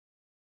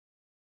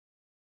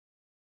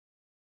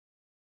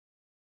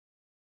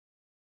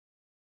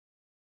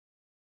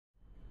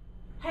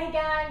Hey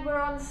gang, we're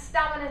on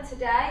stamina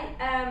today.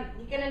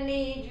 You're going to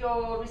need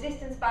your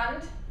resistance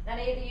band and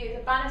either use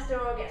a banister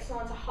or get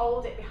someone to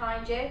hold it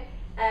behind you.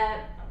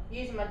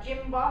 Using my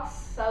gym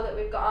boss so that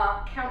we've got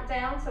our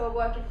countdown, so we're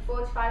working for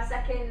 45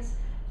 seconds,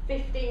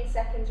 15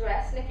 seconds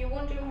rest. And if you're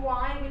wondering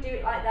why we do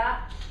it like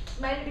that, it's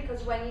mainly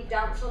because when you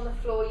dance on the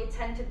floor you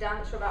tend to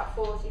dance for about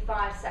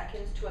 45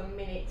 seconds to a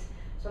minute.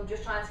 So I'm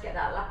just trying to get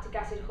that lactic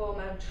acid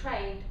hormone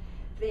trained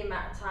for the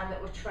amount of time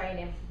that we're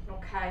training.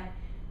 Okay.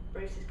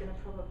 Bruce is going to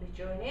probably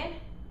join in,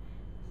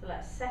 so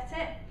let's set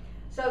it.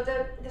 So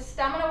the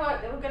stamina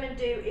work that we're going to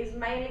do is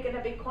mainly going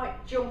to be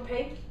quite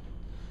jumpy,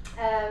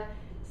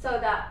 so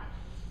that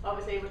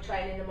obviously we're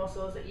training the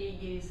muscles that you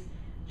use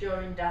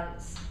during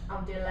dance.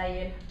 I'm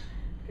delaying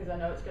because I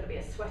know it's going to be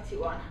a sweaty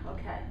one.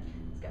 Okay,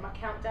 let's get my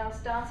countdown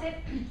started.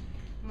 And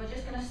we're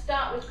just going to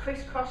start with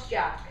crisscross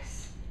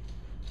jacks.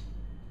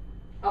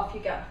 Off you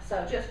go.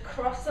 So just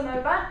cross them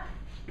over.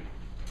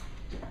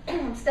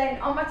 I'm staying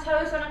on my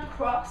toes when I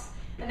cross.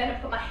 And then I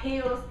put my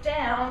heels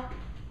down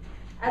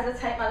as I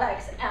take my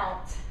legs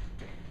out.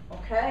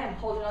 Okay, I'm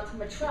holding on to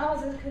my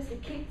trousers because they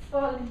keep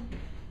falling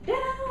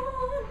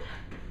down.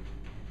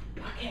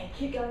 Okay,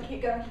 keep going,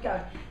 keep going, keep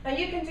going. Now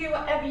you can do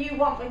whatever you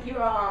want with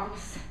your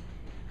arms.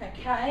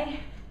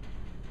 Okay,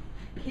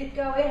 keep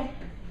going,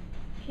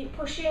 keep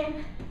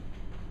pushing.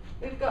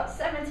 We've got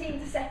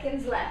 17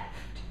 seconds left.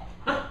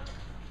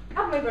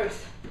 Haven't we,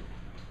 Bruce?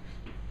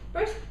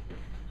 Bruce,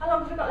 how long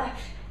have we got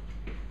left?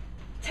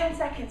 10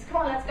 seconds, come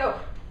on, let's go.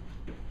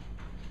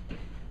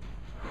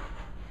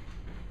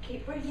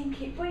 Keep breathing,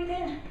 keep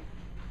breathing.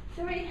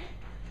 3,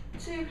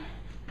 2,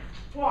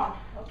 1.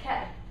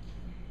 Okay.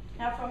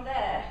 Now from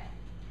there,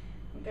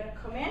 I'm going to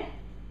come in,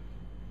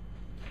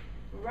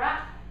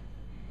 wrap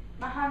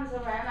my hands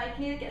around. Now you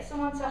can either get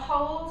someone to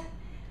hold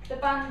the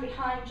band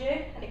behind you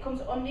and it comes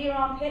under your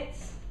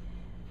armpits,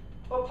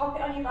 or pop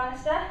it on your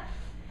banister.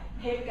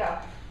 Here we go.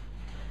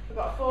 We've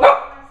got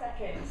 45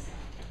 seconds.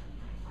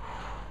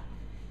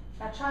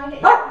 Now try and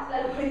get your arms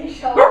level with your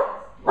shoulders.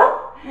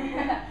 Do you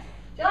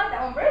like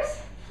that one,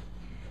 Bruce?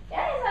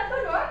 Yeah, is that a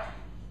good one?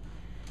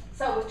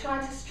 So we're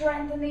trying to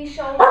strengthen these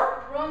shoulder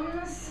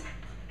runs.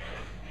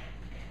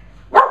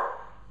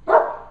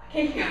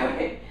 Keep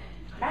going.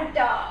 Mad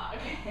dog.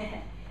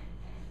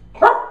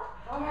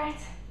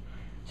 Alright.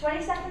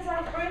 20 seconds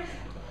left, Bruce.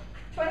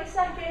 20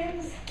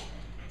 seconds.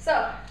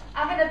 So,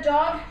 having a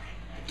dog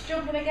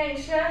jumping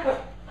against you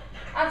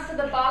adds to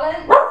the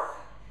balance.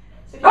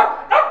 So if you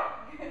want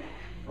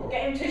to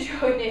get him to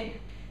join in.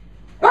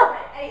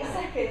 Right, 8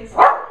 seconds.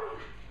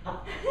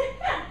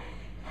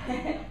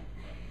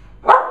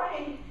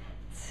 3,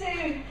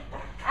 2,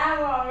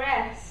 hour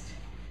rest.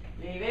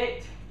 Leave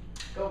it.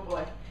 Good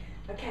boy.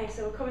 Okay,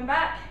 so we're coming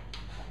back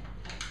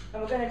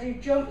and we're going to do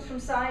jumps from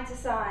side to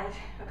side.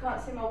 I can't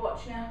see my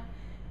watch now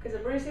because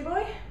of Brucey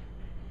boy.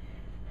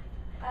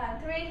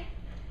 And 3,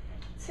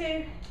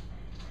 2,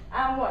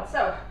 and 1.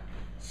 So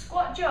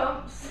squat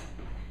jumps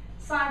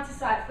side to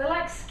side. So they're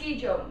like ski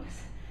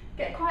jumps.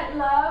 Get quite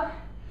low,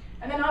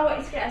 and then I want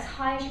you to get as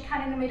high as you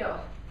can in the middle.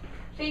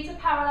 Feet are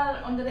parallel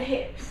and under the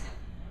hips.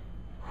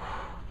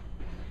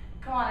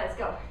 Come on, let's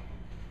go.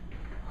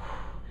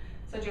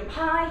 So jump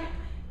high,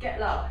 get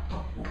low.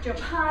 Jump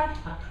high,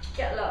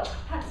 get low.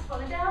 Pants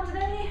falling down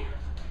today.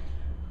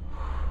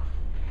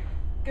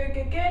 Good,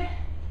 good, good.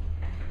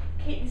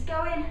 Keep this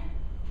going.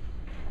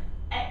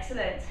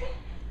 Excellent.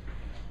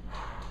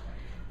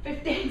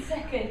 15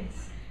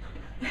 seconds.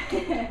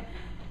 I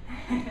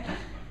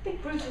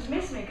think Bruce has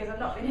missed me because I've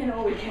not been in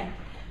all weekend.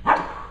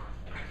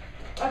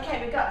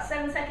 Okay, we've got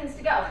 7 seconds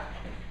to go.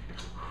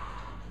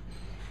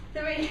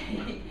 3,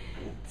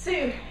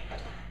 2,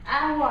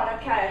 and 1.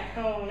 Okay.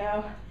 Oh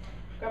no.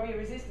 Grab your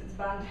resistance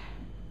band.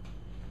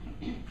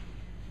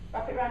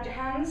 Wrap it around your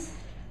hands.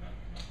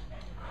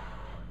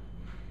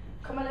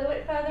 Come a little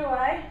bit further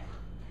away.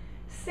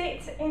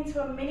 Sit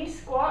into a mini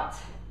squat.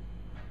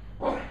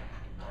 And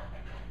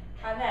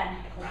then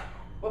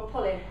we're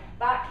pulling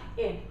back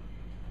in.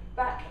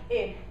 Back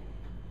in.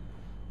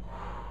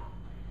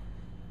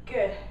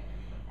 Good.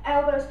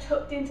 Elbows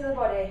tucked into the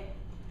body.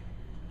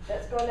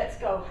 Let's go, let's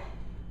go.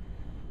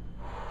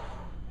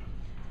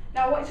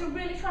 Now I want you to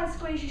really try and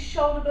squeeze your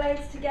shoulder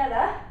blades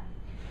together.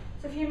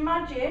 So if you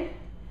imagine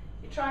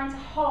you're trying to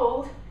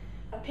hold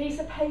a piece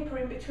of paper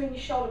in between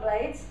your shoulder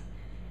blades,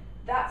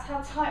 that's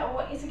how tight I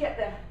want you to get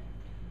them.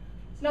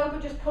 It's no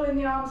good just pulling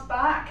the arms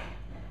back.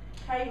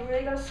 Okay, you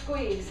really got to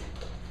squeeze.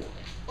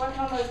 Work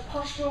on those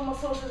postural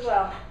muscles as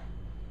well.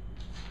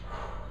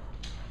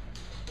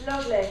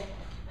 Lovely.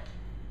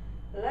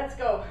 Let's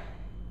go.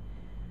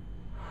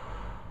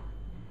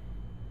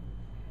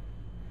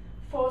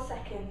 4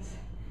 seconds.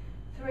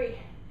 3,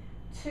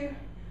 2,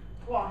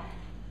 1.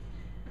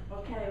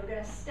 Okay, we're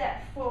going to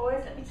step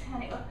forwards. Let me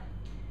turn it up.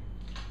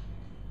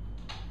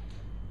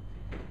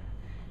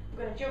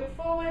 We're going to jump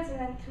forwards and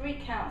then 3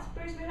 counts.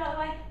 Bruce, move out of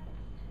the way.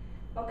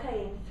 Okay,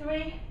 in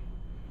 3,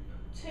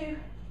 2,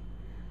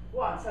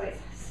 1. So it's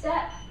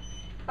step,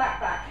 back,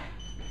 back.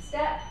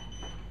 Step,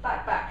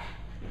 back, back.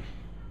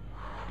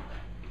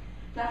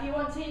 Now if you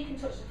want to, you can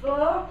touch the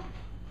floor.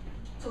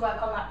 to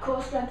work on that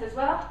core strength as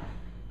well.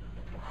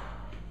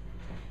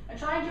 And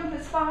try and jump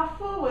as far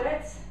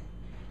forwards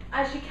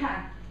as you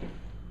can.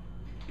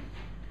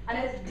 And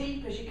as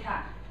deep as you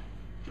can.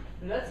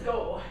 Let's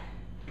go.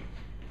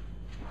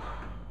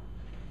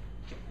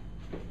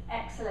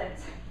 Excellent.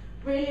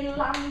 Really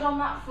land on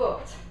that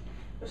foot.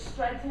 Just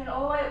strengthening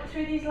all the way up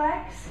through these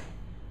legs.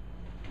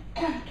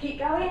 Keep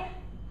going.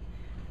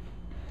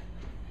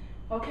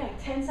 Okay,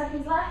 10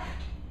 seconds left.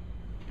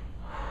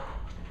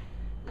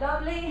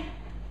 Lovely.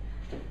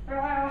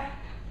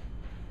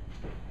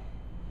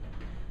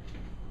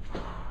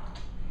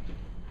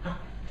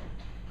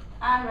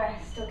 And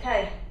rest.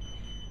 Okay.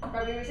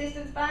 Grab your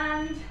resistance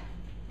band.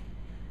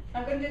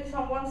 I'm going to do this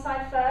on one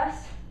side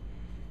first,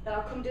 then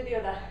I'll come do the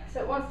other. So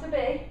it wants to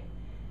be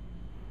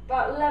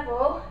about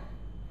level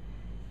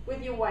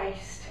with your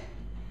waist.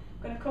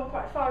 I'm going to come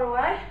quite far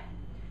away.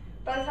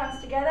 Both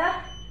hands together.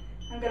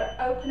 I'm going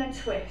to open and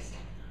twist.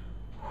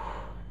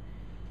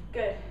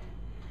 Good.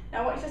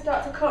 Now I want you to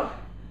start to come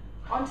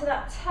onto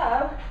that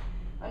toe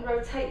and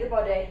rotate the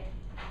body.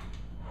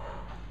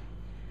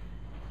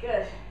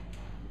 Good.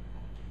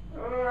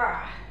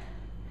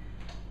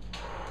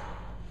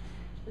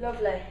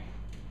 Lovely.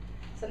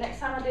 So next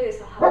time I do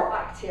this, I'll have it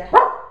back to you.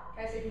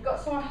 Okay, so if you've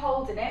got someone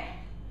holding it,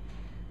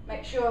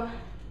 make sure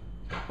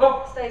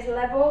it stays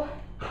level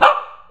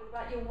with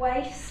about your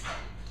waist.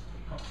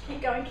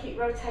 Keep going, keep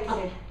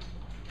rotating.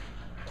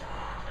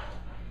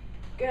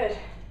 Good.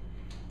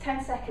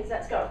 10 seconds,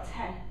 let's go.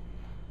 10,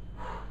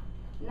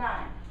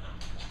 9,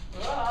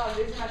 oh,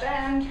 losing my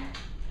bend.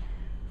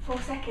 4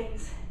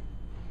 seconds,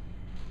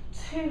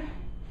 2,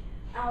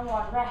 and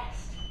 1,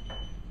 rest.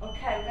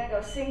 Okay, we're going to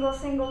go single,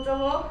 single,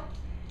 double,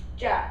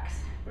 jacks.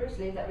 Bruce,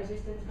 leave that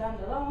resistance band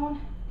alone.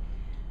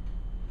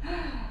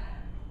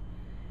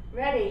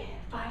 Ready,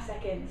 5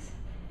 seconds.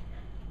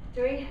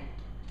 3,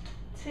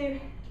 2,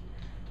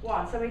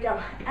 1. So we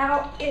go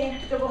out, in,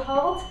 double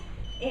hold,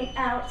 in,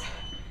 out,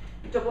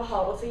 double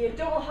hold. So you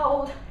double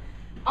hold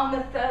on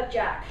the third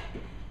jack.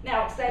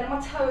 Now stay on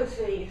my toes,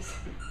 please.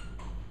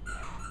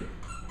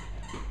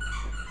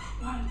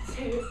 1,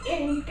 2,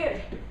 in,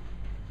 good.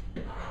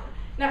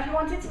 Now if you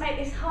wanted to make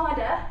this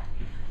harder,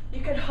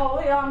 you could hold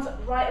the arms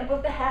right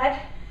above the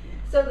head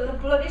so that the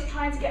blood is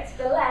trying to get to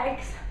the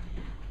legs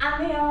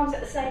and the arms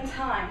at the same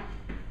time.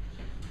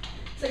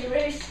 So you're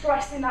really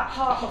stressing that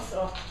heart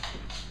muscle.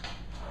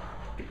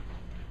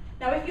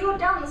 Now if your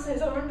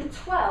dancers are under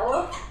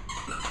 12,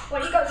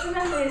 what you've got to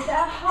remember is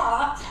their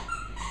heart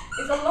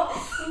is a lot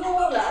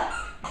smaller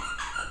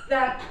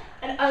than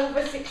an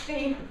over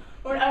 16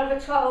 or an over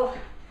 12,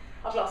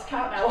 I've lost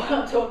count now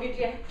while I'm talking to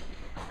you,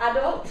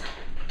 adult.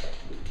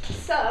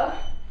 So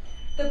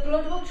the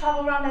blood will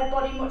travel around their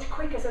body much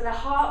quicker, so their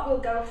heart will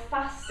go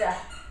faster.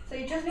 So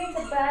you just need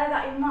to bear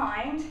that in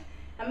mind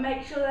and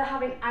make sure they're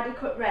having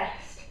adequate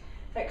rest.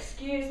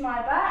 Excuse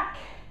my back.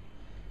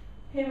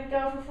 Here we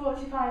go for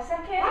 45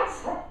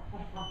 seconds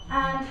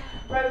and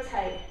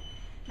rotate.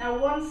 Now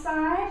one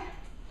side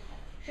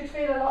should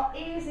feel a lot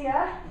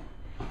easier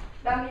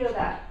than the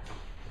other.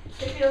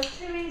 If it feels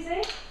too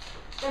easy,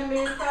 then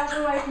move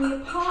further away from your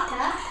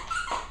partner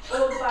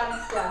or the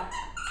banister.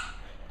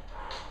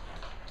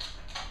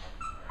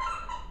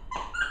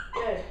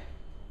 Good.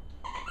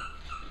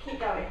 Keep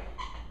going.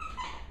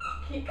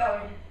 Keep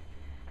going.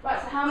 Right,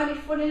 so how many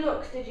funny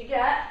looks did you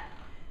get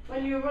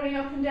when you were running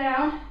up and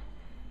down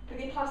with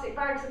your plastic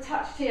bags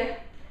attached to you?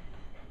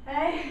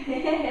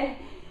 Hey?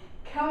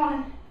 Come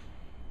on.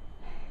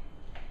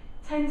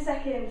 10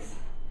 seconds.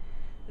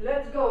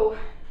 Let's go.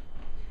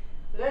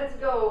 Let's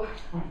go.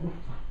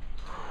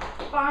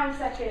 5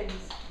 seconds.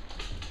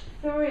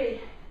 3,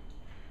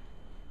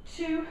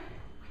 2,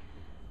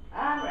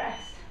 and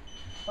rest.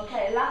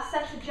 Okay, last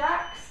set of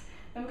jacks.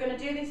 And we're going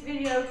to do this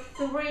video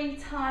 3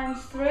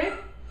 times through,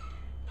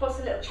 plus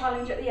a little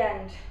challenge at the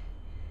end.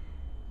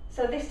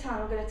 So this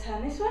time I'm going to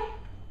turn this way.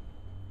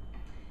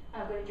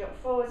 I'm going to jump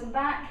forwards and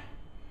back.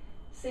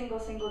 Single,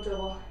 single,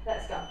 double.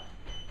 Let's go.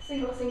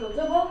 Single, single,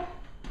 double.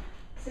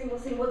 Single,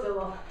 single,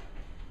 double.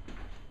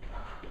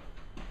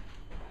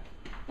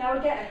 Now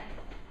again,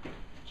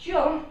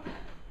 jump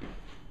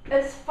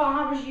as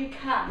far as you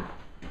can.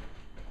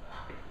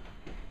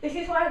 This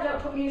is why I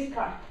don't put music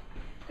on,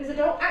 because I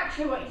don't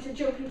actually want you to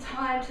jump in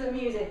time to the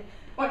music.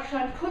 I want you to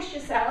try and push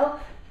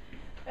yourself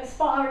as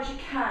far as you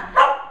can.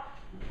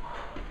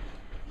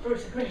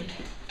 Bruce agreed.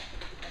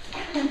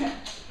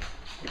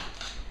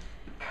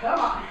 Come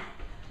on.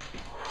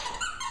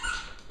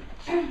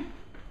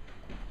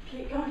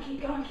 Keep going,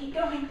 keep going, keep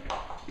going.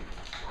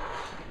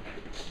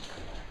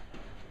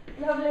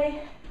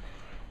 Lovely.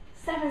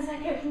 7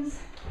 seconds.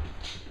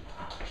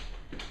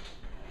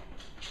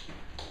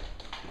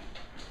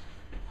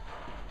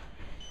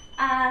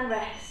 And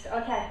rest.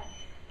 Okay.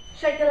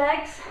 Shake the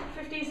legs.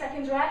 15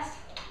 seconds rest.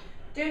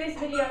 Do this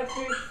video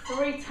through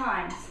 3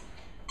 times.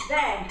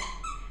 Then,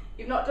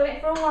 you've not done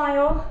it for a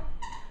while,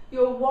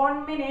 your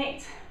 1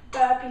 minute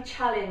burpee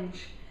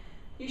challenge.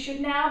 You should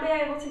now be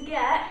able to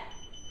get,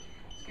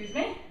 excuse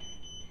me,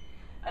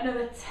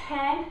 another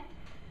 10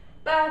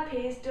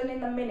 burpees done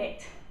in the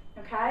minute.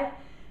 Okay?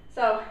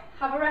 So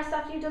have a rest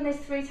after you've done this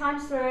 3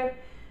 times through,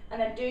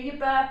 and then do your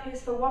burpees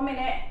for 1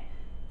 minute.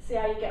 See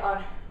how you get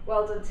on.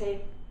 Well done,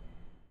 team.